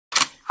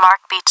Mark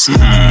Beats.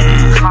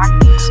 Mark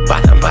Beats.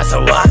 Batang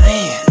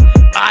pasaway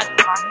at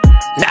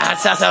lahat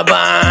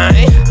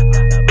sasabay.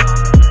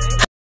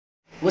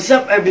 What's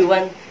up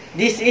everyone?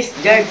 This is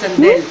Gerard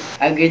Sandel,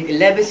 a grade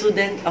 11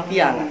 student of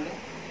Yanga.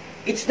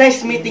 It's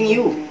nice meeting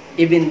you,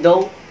 even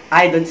though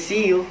I don't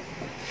see you.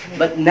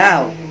 But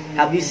now,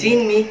 have you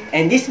seen me?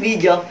 And this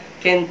video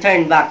can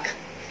turn back.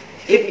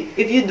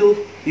 If you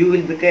do, you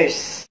will be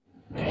cursed.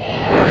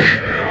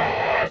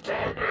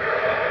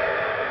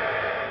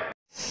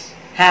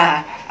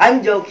 Haha,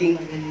 I'm joking.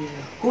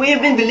 Who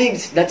even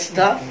believes that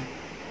stuff?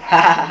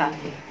 Haha.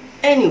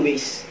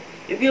 Anyways,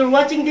 if you're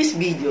watching this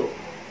video,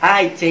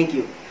 I thank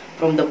you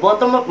from the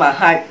bottom of my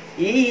heart.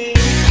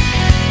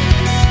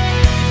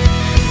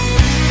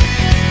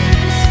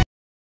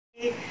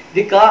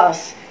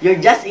 Because you're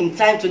just in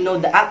time to know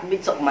the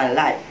upbeats of my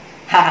life.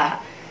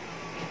 Haha.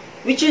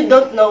 Which you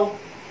don't know,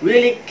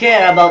 really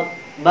care about,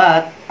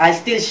 but I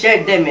still share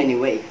them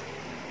anyway.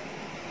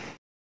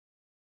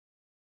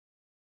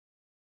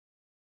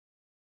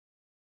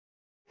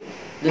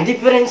 The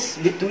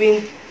difference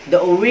between the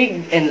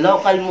ORIG and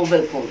local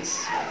mobile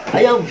phones.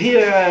 I have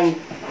here an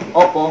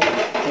Oppo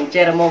and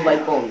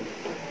CherryMobile phone.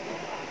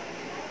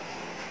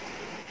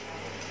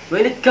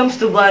 When it comes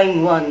to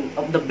buying one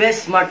of the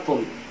best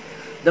smartphone,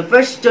 the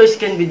first choice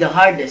can be the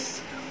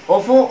hardest.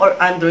 Oppo or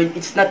Android,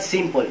 it's not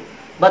simple,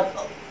 but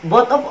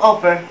both of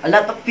offer a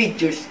lot of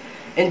features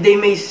and they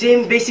may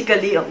seem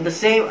basically of the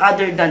same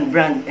other than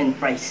brand and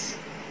price.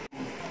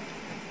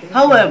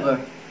 However,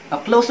 a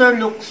closer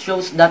look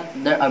shows that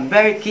there are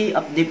very key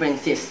of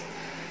differences.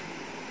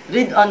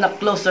 Read on a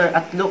closer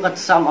look at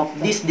some of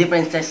these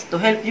differences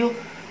to help you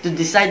to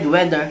decide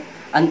whether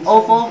an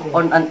Oppo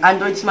or an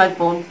Android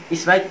smartphone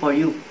is right for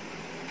you.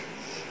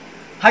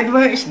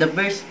 Hardware is the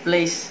first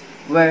place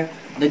where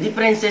the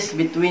differences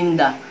between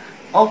the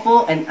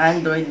Oppo and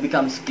Android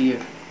becomes clear.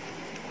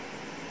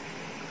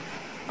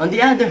 On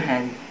the other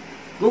hand,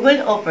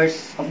 Google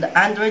offers of the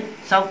Android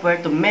software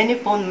to many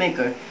phone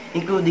makers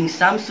including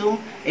Samsung,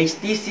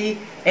 HTC,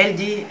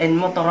 LG, and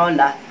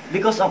Motorola.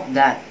 Because of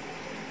that,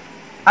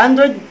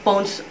 Android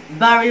phones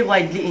vary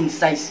widely in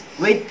size,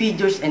 weight,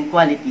 features, and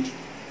quality.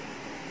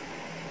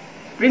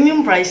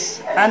 Premium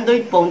price,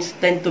 Android phones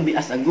tend to be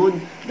as good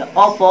the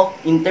Oppo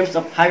in terms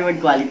of hardware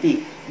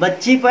quality,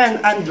 but cheaper and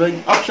Android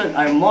options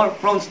are more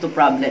prone to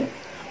problem.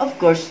 Of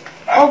course,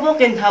 Oppo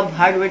can have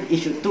hardware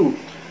issue too,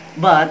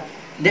 but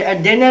they are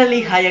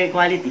generally higher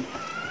quality.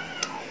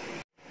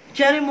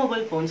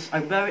 CherryMobile phones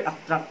are very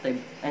attractive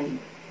and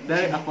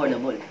very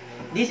affordable.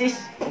 This is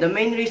the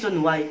main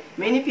reason why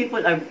many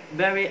people are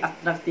very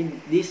attracted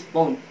this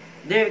phone.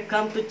 They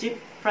come to cheap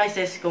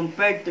prices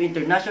compared to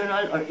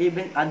international or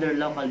even other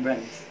local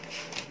brands.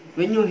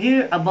 When you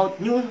hear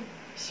about new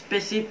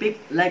specific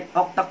like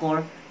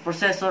octa-core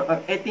processor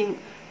or 18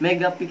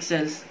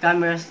 megapixels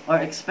cameras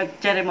or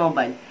expect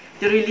CherryMobile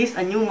to release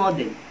a new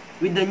model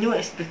with the new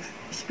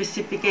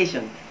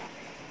specification.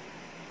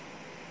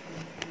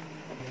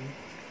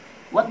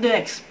 What do you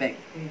expect?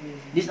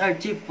 These are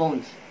cheap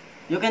phones.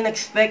 You can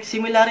expect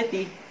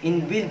similarity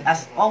in build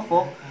as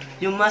Oppo,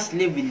 you must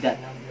live with that.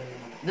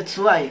 That's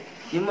why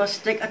you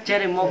must check out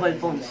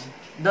CherryMobile phones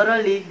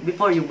thoroughly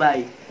before you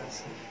buy.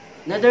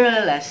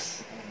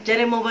 Nevertheless,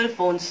 CherryMobile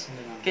phones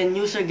can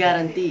user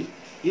guarantee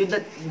you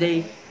that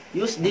they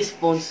use these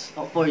phones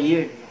for a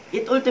year.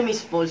 It ultimately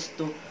falls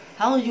to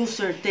how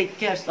user take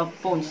care of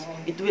phones,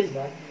 it will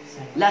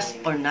last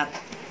or not.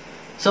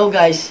 So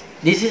guys,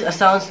 this is a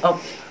sound of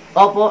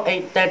Oppo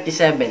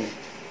 837.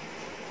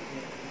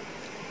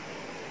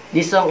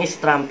 This song is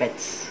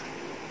Trumpets.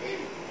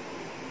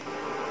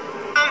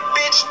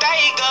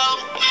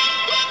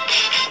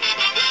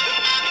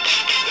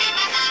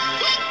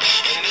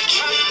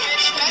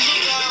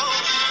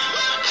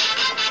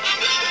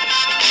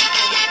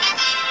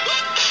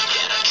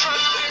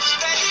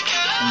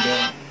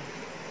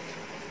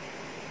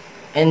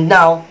 And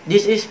now,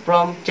 this is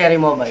from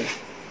CherryMobile.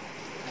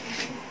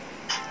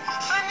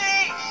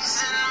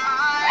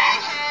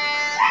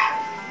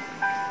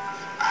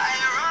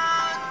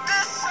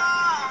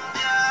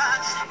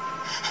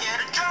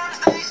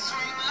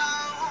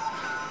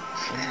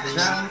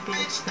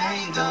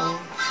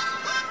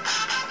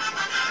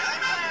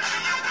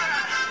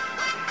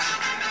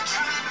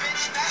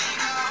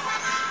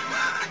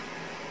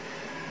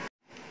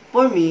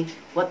 For me,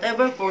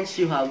 whatever phones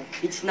you have,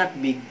 it's not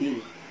big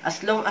deal.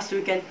 As long as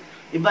we can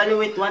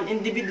evaluate one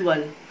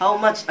individual, how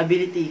much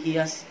ability he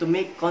has to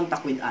make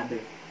contact with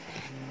others.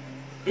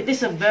 It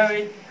is a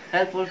very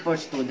helpful for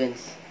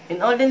students.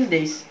 In olden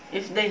days,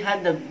 if they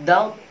had a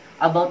doubt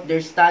about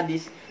their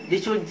studies,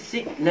 they should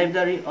seek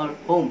library or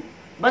home.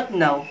 But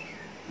now,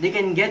 they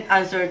can get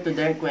answer to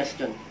their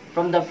question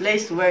from the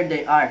place where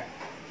they are.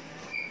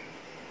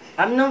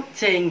 I'm not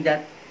saying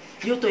that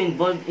you to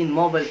involve in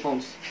mobile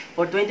phones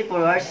for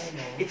 24 hours,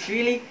 it's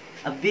really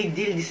a big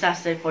deal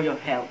disaster for your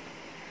health.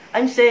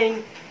 I'm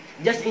saying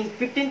just in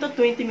 15 to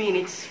 20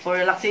 minutes for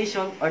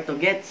relaxation or to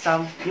get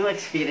some new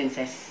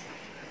experiences.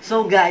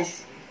 So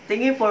guys,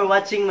 thank you for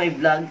watching my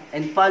vlog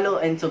and follow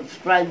and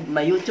subscribe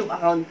my YouTube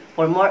account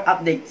for more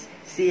updates.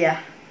 See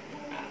ya!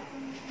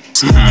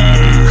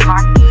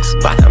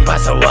 Batang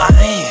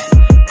pasaway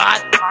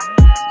at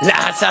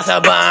lahat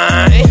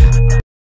sasabay.